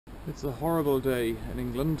It's a horrible day in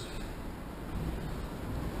England.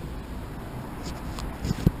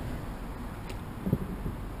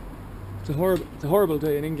 It's a horrible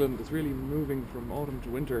day in England. It's really moving from autumn to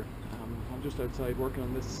winter. I'm just outside working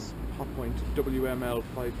on this Hotpoint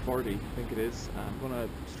wml540, I think it is. I'm going to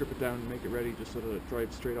strip it down and make it ready just so that it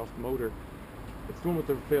drives straight off the motor. It's the one with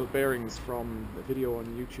the failed bearings from a video on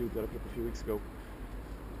YouTube that I put up a few weeks ago.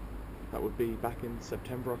 That would be back in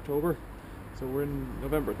September, October. So we're in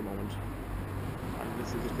November at the moment. And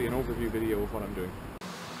this will just be an overview video of what I'm doing.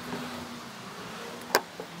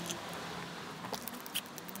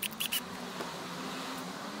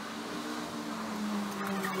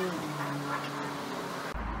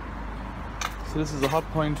 So this is a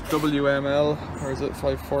Hotpoint WML, or is it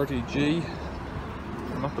 540G?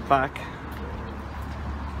 Not the back.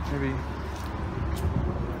 Maybe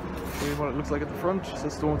show you what it looks like at the front. So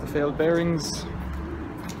this is the one with the failed bearings.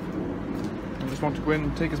 I just want to go in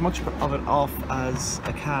and take as much of it off as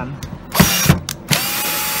I can.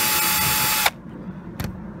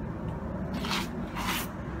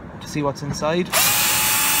 To see what's inside.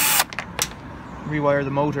 Rewire the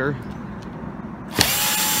motor.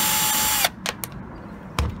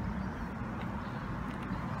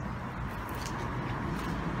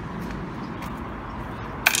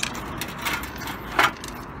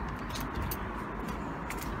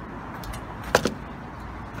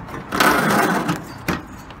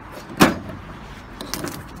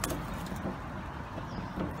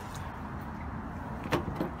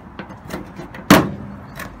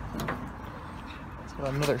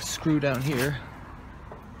 Got another screw down here.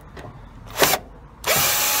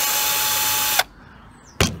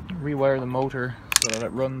 Rewire the motor so that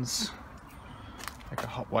it runs like a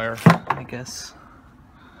hot wire, I guess.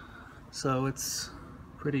 So it's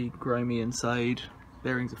pretty grimy inside.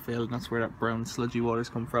 Bearings have failed, and that's where that brown sludgy waters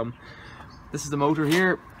come from. This is the motor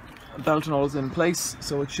here. Belt and all is in place,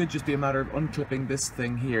 so it should just be a matter of unclipping this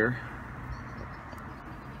thing here.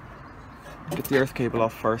 Get the earth cable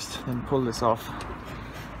off first, then pull this off.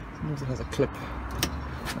 Sometimes it has a clip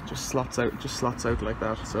that just slots out like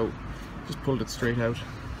that, so just pulled it straight out.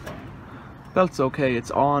 Belt's okay,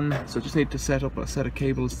 it's on, so just need to set up a set of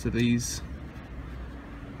cables to these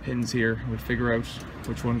pins here. We'll figure out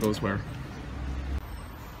which one goes where.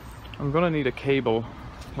 I'm gonna need a cable,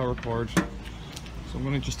 power cord, so I'm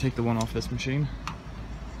gonna just take the one off this machine.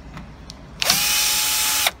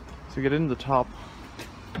 So get in the top.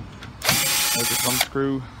 There's just one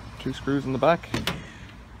screw, two screws in the back.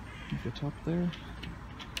 Keep the top there.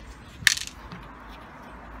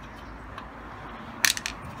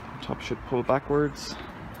 Top should pull backwards.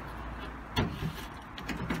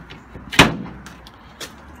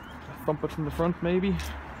 Thump it from the front, maybe.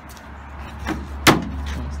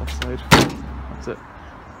 That's that side. That's it.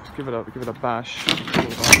 Just give it a bash. Pull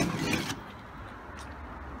it off.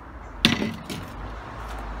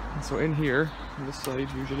 And so in here, on this side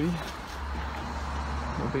usually,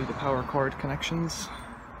 will be the power cord connections.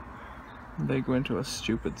 They go into a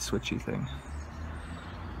stupid switchy thing.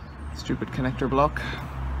 Stupid connector block.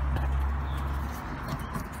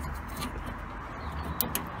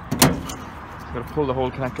 Gotta pull the whole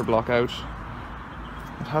connector block out.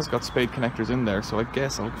 It has got spade connectors in there, so I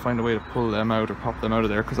guess I'll find a way to pull them out or pop them out of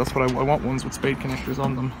there, because that's what I want, ones with spade connectors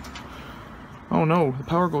on them. Oh no, the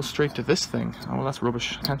power goes straight to this thing. Oh well, that's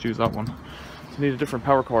rubbish. I can't use that one. So I need a different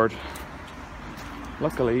power cord.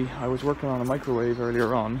 Luckily, I was working on a microwave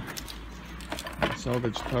earlier on.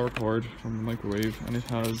 Salvaged power cord from the microwave, and it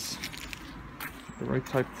has the right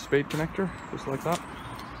type of spade connector, just like that.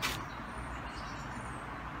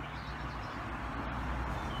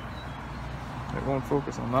 It won't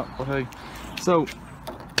focus on that, but hey. So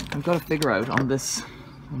I've got to figure out on this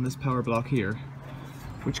power block here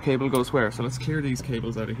which cable goes where. So let's clear these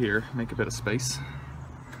cables out of here, make a bit of space.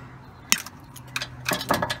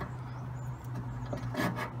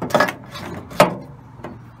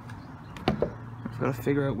 Got to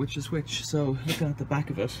figure out which is which. So looking at the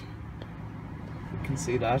back of it, you can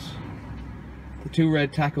see that the two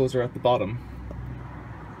red tacos are at the bottom.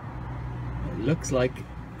 It looks like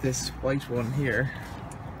this white one here,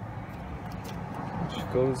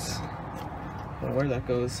 which goes, I don't know where that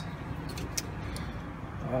goes.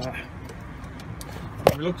 I'm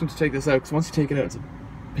reluctant to take this out, because once you take it out it's a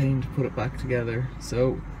pain to put it back together.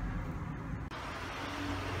 So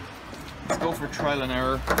let's go for trial and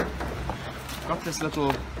error. Got this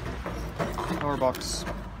little power box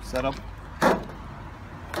set up,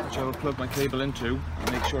 which I will plug my cable into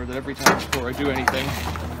and make sure that every time before I do anything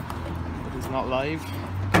that is not live,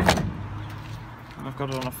 And I've got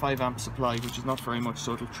it on a 5 amp supply, which is not very much,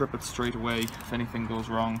 so it'll trip it straight away if anything goes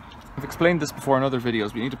wrong. I've explained this before in other videos,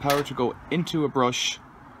 but you need the power to go into a brush,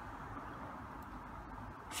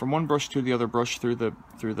 from one brush to the other brush through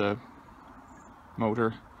the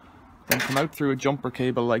motor, then come out through a jumper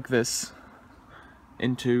cable like this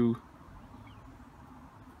into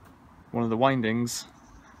one of the windings,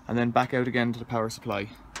 and then back out again to the power supply.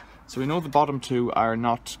 So we know the bottom two are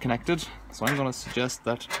not connected, so I'm going to suggest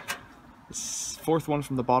that this fourth one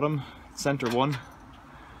from the bottom, center one,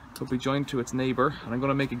 will be joined to its neighbour, and I'm going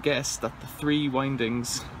to make a guess that the 3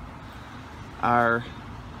 windings are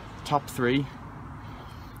top 3,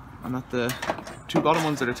 and that the 2 bottom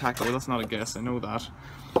ones are the tackle. Well, that's not a guess, I know that.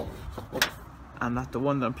 And that the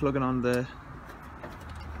one that I'm plugging on the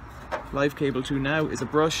live cable to now is a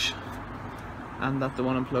brush, and that the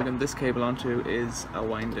one I'm plugging this cable onto is a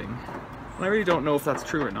winding. And I really don't know if that's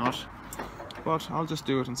true or not, but I'll just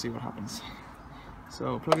do it and see what happens.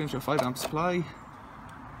 So plug it into a 5 amp supply,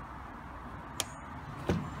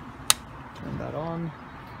 turn that on,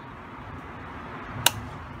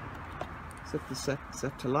 set the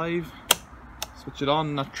set to live, switch it on,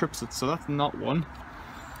 and that trips it, so that's not one.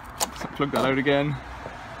 So plug that out again.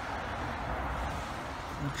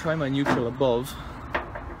 I'll try my neutral above.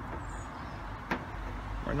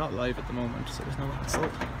 We're not live at the moment, so there's no hassle.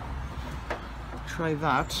 Try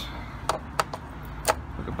that.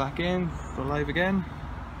 Plug it back in, go live again.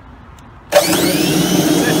 That's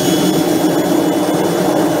it.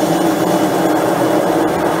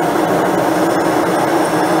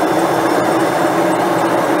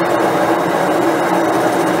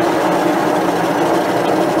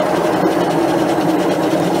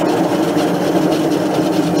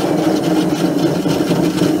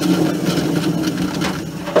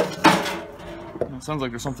 Sounds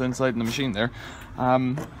like there's something inside in the machine there.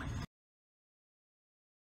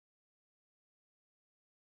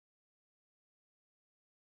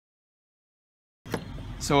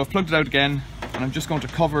 So I've plugged it out again, and I'm just going to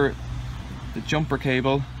cover the jumper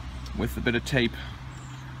cable with a bit of tape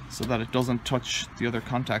so that it doesn't touch the other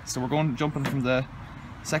contacts. So we're jumping from the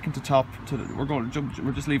second to top to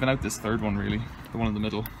we're just leaving out this third one, really, the one in the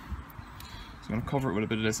middle. So I'm going to cover it with a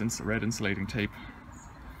bit of this red insulating tape,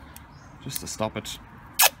 just to stop it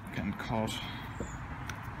getting caught.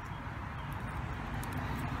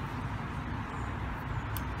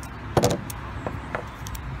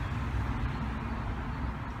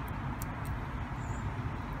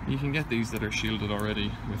 You can get these that are shielded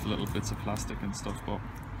already with little bits of plastic and stuff, but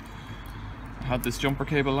I had this jumper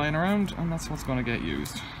cable lying around, and that's what's going to get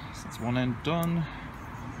used. So that's one end done.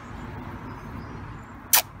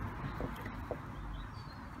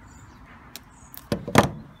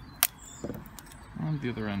 The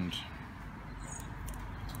other end.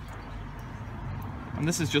 And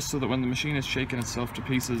this is just so that when the machine is shaking itself to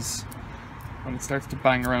pieces, when it starts to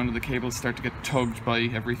bang around and the cables start to get tugged by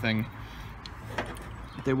everything,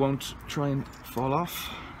 they won't try and fall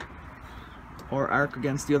off or arc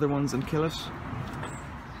against the other ones and kill it.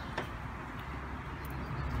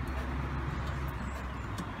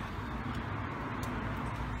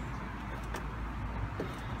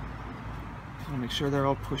 I'll make sure they're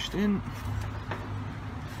all pushed in.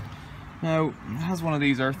 Now, it has one of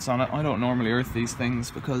these earths on it. I don't normally earth these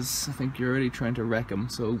things because I think you're already trying to wreck them,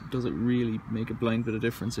 so does it really make a blind bit of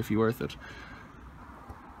difference if you earth it?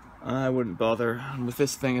 I wouldn't bother. And with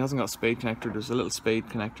this thing, it hasn't got a spade connector. There's a little spade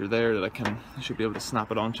connector there that I should be able to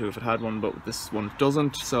snap it onto if it had one, but with this one it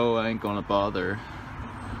doesn't, so I ain't gonna bother.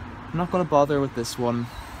 I'm not gonna bother with this one.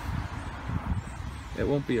 It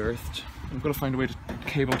won't be earthed. I'm gonna find a way to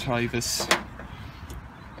cable tie this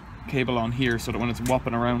cable on here so that when it's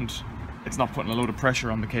whopping around, it's not putting a load of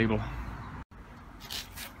pressure on the cable.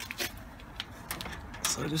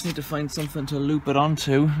 So I just need to find something to loop it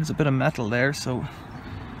onto. There's a bit of metal there, so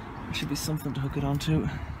there should be something to hook it onto.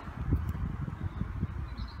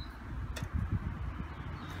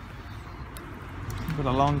 I've got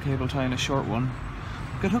a long cable tie and a short one.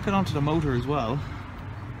 I could hook it onto the motor as well.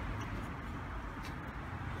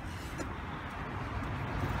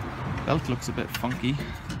 The belt looks a bit funky.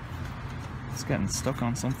 It's getting stuck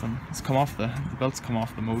on something. It's come off the belt's come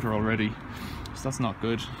off the motor already, so that's not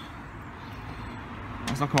good.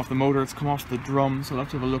 It's not come off the motor, it's come off the drum, so I'll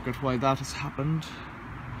have to have a look at why that has happened.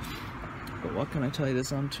 But what can I tie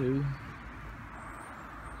this onto?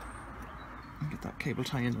 Get that cable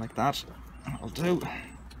tie in like that. That'll do.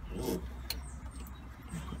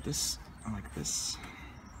 Put this like this.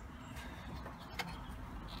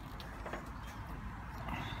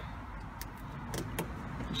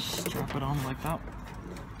 Strap it on like that.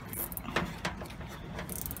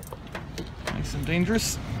 Nice and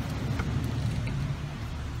dangerous.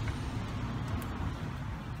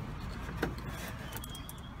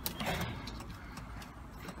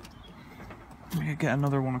 me get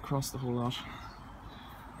another one across the whole lot.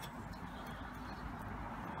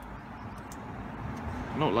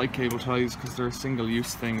 I don't like cable ties because they're a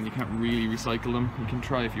single-use thing and you can't really recycle them. You can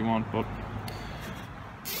try if you want, but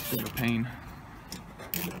it's a bit of a pain.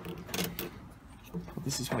 But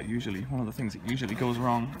this is what usually, one of the things that usually goes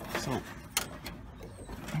wrong. So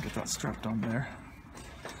I'll get that strapped on there.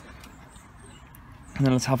 And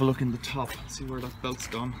then let's have a look in the top, see where that belt's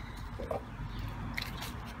gone.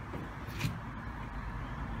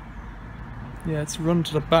 Yeah, it's run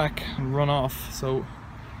to the back and run off, so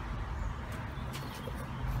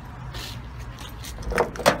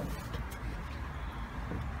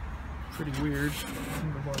pretty weird. I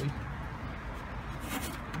wonder why.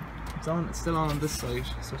 It's still on this side,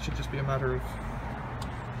 so it should just be a matter of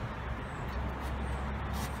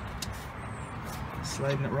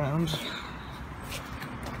sliding it around.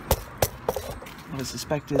 What I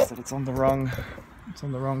suspect is that it's on the wrong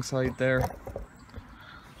side there.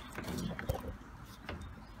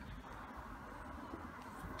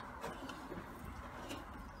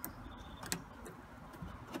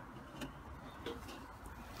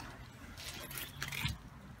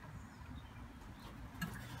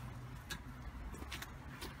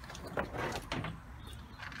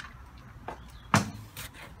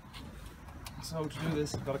 So to do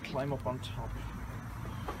this, I've got to climb up on top.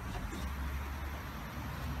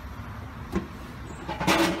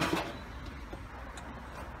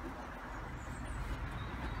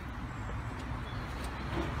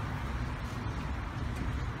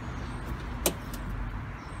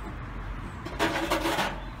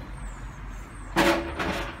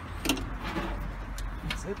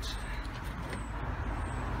 That's it.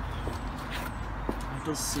 It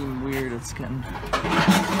does seem weird, it's getting...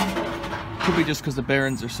 Could be just because the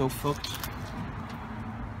bearings are so fucked.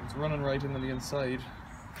 It's running right into the inside.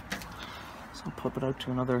 So I'll pop it out to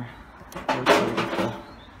another outside of the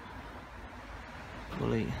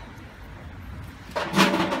pulley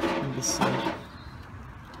on this side.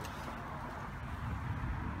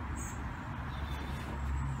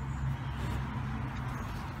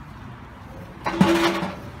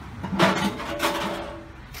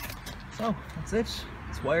 So that's it.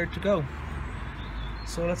 It's wired to go.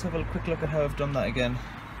 So let's have a quick look at how I've done that again.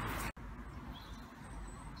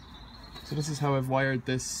 So this is how I've wired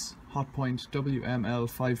this Hotpoint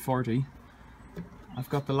wml540. I've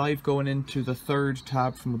got the live going into the third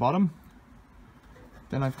tab from the bottom.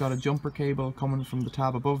 Then I've got a jumper cable coming from the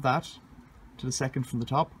tab above that to the second from the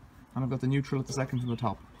top. And I've got the neutral at the second from the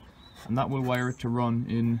top. And that will wire it to run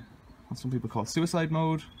in what some people call suicide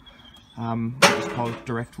mode. Just call it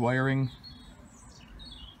direct wiring.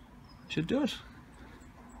 Should do it.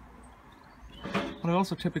 What I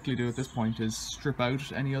also typically do at this point is strip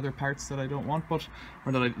out any other parts that I don't want, or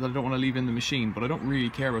that I don't want to leave in the machine, but I don't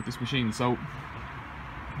really care about this machine, so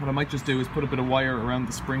what I might just do is put a bit of wire around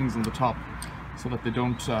the springs on the top so that they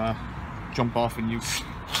don't jump off in use.